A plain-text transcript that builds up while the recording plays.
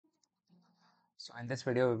So in this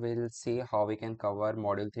video, we will see how we can cover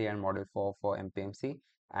Module 3 and Module 4 for MPMC.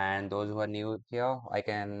 And those who are new here, I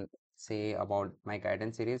can say about my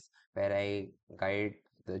guidance series where I guide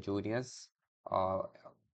the juniors uh,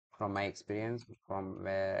 from my experience from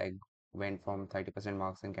where I went from 30%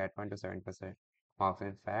 marks in CAT 1 to 70% marks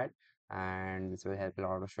in FAT. And this will help a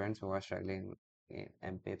lot of students who are struggling in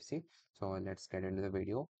MPFC. So let's get into the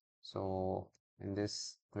video. So in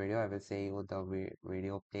this video, I will say you the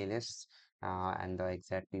video playlists and the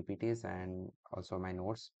exact PPTs and also my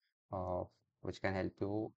notes, uh, which can help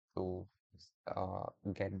you to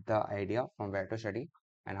get the idea from where to study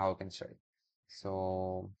and how you can study.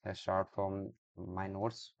 So let's start from my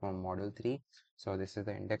notes from Module 3. So this is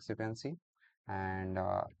the index you can see. And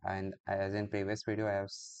as in previous video, I have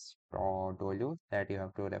told you that you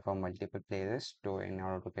have to refer multiple playlists to in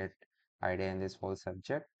order to get idea in this whole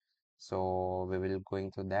subject. So we will going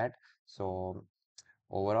through that. So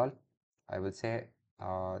overall, I will say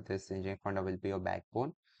this engineering founder will be your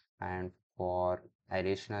backbone. And for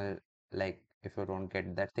additional, like if you don't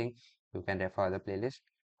get that thing, you can refer the playlist.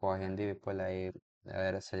 For Hindi people, I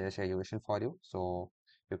suggest education for you. So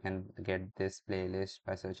you can get this playlist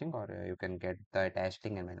by searching, or you can get the attached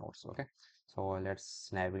link in my notes. Okay. So let's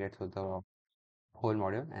navigate through the whole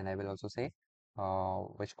module, and I will also say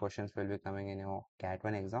which questions will be coming in your CAT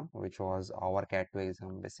 1 exam, which was our CAT 2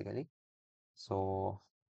 exam basically. So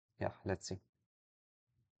yeah, let's see.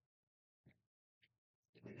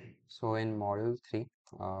 So in module 3,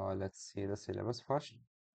 let's see the syllabus first.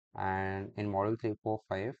 And in module 3, 4,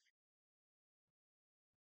 5,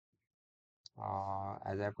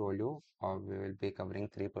 as I've told you, we will be covering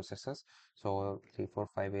three processors. So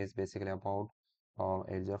 345 is basically about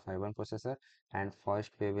 8051 processor. And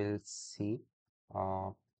first we will see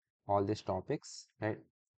uh, all these topics, right?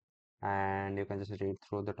 And you can just read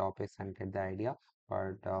through the topics and get the idea.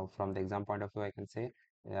 But from the exam point of view, I can say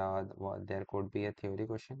there could be a theory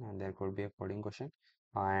question and there could be a coding question.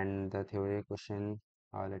 And the theory question,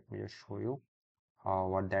 let me just show you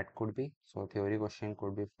what that could be. So theory question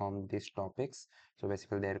could be from these topics. So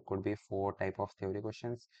basically there could be four type of theory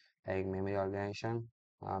questions like memory organization,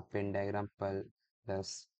 pin diagram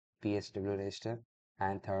plus PSW register,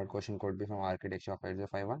 and third question could be from architecture of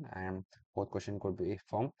 8051, and fourth question could be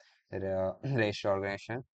from the register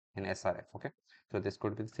organization in SRF. Okay, so this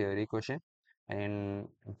could be the theory question. And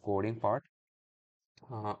in coding part,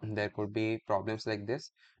 there could be problems like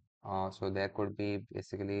this. So there could be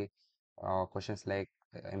basically questions like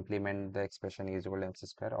implement the expression is equal to MC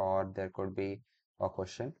square, or there could be a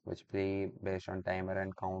question which be based on timer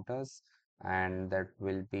and counters, and that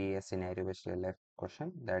will be a scenario based left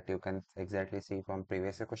question that you can exactly see from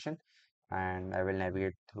previous question, and I will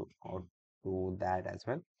navigate through to that as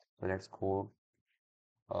well. So let's go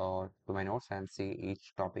to my notes and see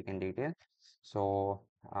each topic in detail. So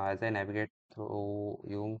as I navigate through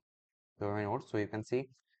you to my notes, so you can see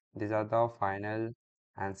these are the final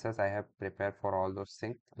answers I have prepared for all those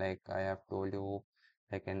things. Like I have told you,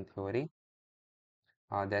 like in theory,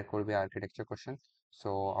 there could be architecture questions.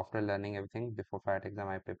 So after learning everything before FAT exam,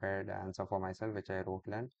 I prepared the answer for myself, which I wrote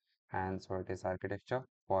learn. And so it is architecture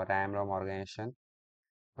for RAM ROM organization,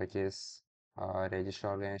 which is register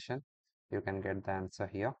organization. You can get the answer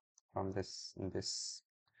here from this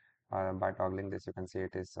by toggling this. You can see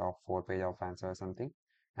it is a 4 page of answer or something.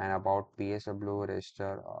 And about PSW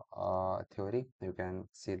register theory, you can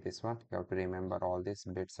see this one. You have to remember all these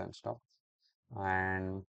bits and stuff.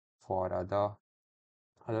 And for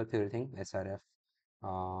other theory thing, SRF,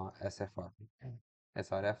 SFR,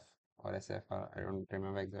 SRF or SFR, I don't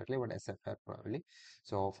remember exactly, but SFR probably.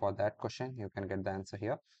 So for that question, you can get the answer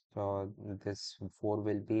here. So this four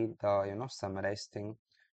will be the summarized thing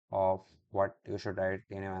of what you should write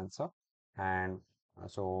in your answer. And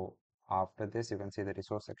so after this, you can see the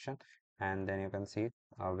resource section, and then you can see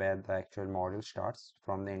where the actual module starts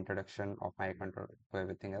from the introduction of microcontroller to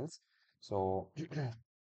everything else. So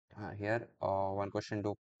here one question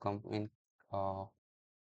to come in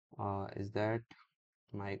is that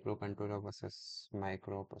microcontroller versus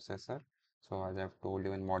microprocessor. So as I've told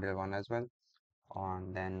you in module 1 as well,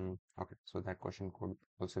 and then okay, so that question could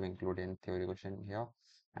also be included in theory question here.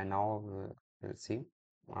 And now we'll see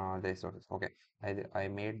the resources. Okay, I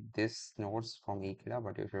made this notes from Ekeeda,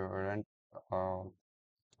 but if you aren't uh,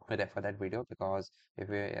 refer that video, because if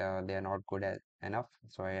you, they are not good enough,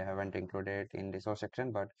 so I haven't included it in resource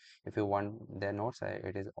section. But if you want their notes,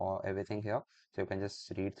 it is all everything here, so you can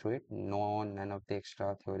just read through it. None of the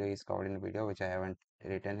extra theory is covered in the video, which I haven't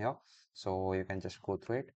written here, so you can just go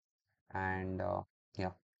through it. And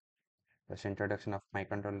yeah, just introduction of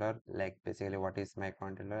microcontroller, like basically what is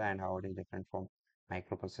microcontroller and how it is different from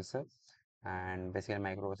microprocessor. And basically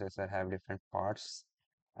microprocessor have different parts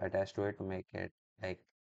attached to it to make it like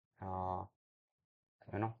uh,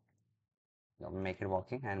 you know make it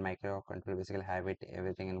working, and microcontroller basically have it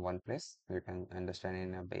everything in one place. You can understand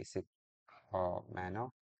in a basic manner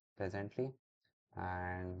presently.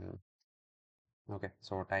 And okay,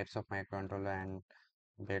 so types of microcontroller and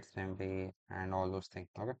bits memory and all those things.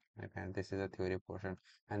 Okay, and this is a theory portion,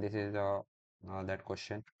 and this is that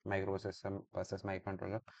question, microprocessor versus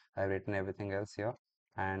microcontroller. I've written everything else here,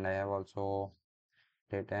 and I have also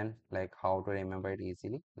written like how to remember it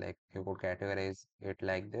easily. Like you could categorize it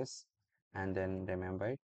like this and then remember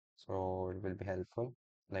it, so it will be helpful.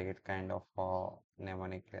 Like it kind of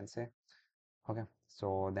mnemonic, you can say. Okay,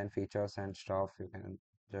 so then features and stuff, you can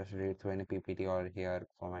just read through any PPT or here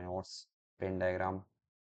for my notes. Pin diagram.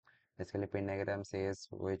 Basically, pin diagram says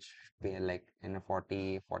which pin, like in a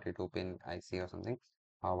 40, 42 pin IC or something,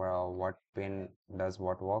 what pin does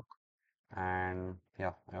what work. And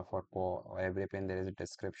yeah, for every pin there is a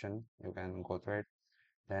description. You can go through it.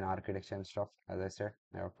 Then architecture and stuff, as I said,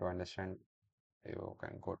 you have to understand. You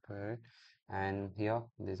can go through it. And here,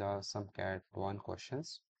 these are some Cat 1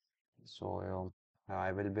 questions. So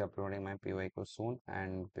I will be uploading my PYQ soon,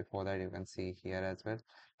 and before that you can see here as well.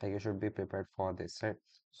 Like you should be prepared for this, right?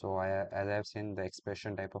 So as I have seen, the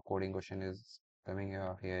expression type of coding question is coming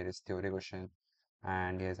here. Here is theory question,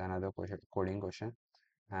 and here's another question, coding question,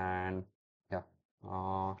 and yeah,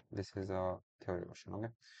 this is a theory question.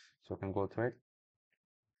 Okay, so you can go through it,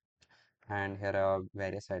 and here are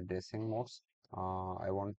various addressing modes. I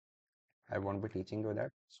won't be teaching you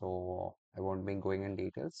that, so I won't be going in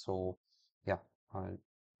details. So yeah, I'll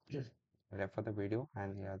just refer the video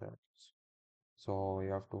and the others. So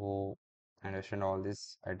you have to understand all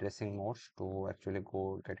these addressing modes to actually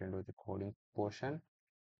go get into the coding portion.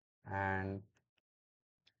 And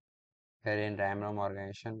here in RAM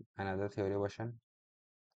organization, another theory version.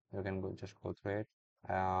 You can just go through it.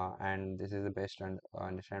 And this is the best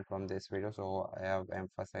understand from this video. So I have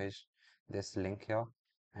emphasized this link here.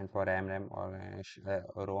 And for RAM organization,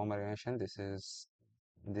 ROM organization, this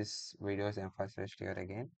video is emphasized here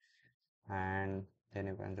again. And then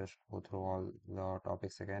you can just go through all the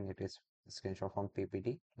topics again. It is screenshot from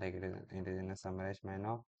PPT, like it is in a summarized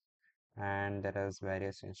manner. And there is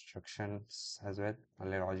various instructions as well,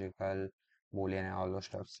 logical, boolean, and all those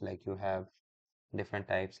stuffs. Like you have different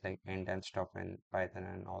types like int and stuff in Python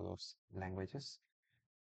and all those languages.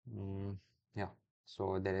 Mm, yeah.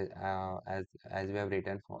 So there is as we have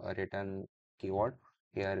written for written keyword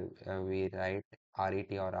here, we write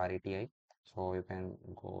RET or RETI. So you can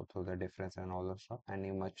go through the difference and all those stuff, and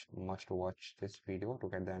you must watch this video to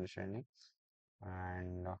get the understanding.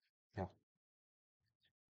 And yeah,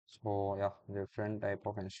 so yeah, different type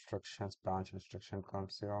of instructions, branch instruction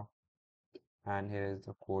comes here. And here is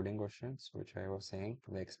the coding questions, which I was saying,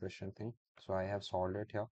 the expression thing. So I have solved it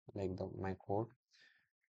here, like my code.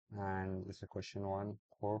 And this is question one,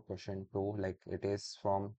 code question two, like it is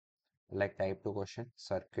from like type 2 question,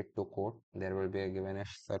 circuit to code. There will be a given a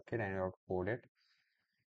circuit and you have to code it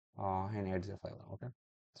in 8051. Okay.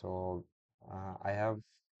 So I have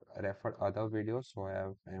referred other videos, so I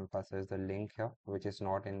have emphasized the link here, which is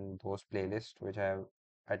not in those playlists, which I have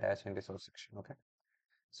attached in this section. Okay.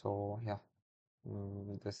 So yeah.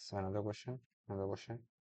 This is another question, and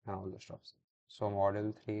all the stuffs. So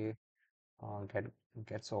model 3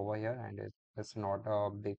 gets over here, and it's not a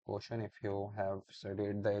big portion if you have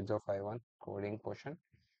studied the Edge of I1 coding portion.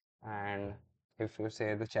 And if you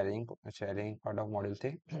say the challenging part of model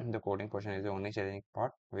 3, the coding portion is the only challenging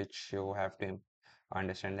part, which you have to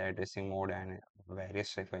understand the addressing mode and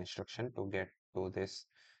various type of instruction to get to this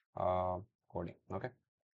uh, coding. Okay.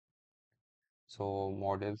 So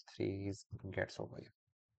model 3 gets over here.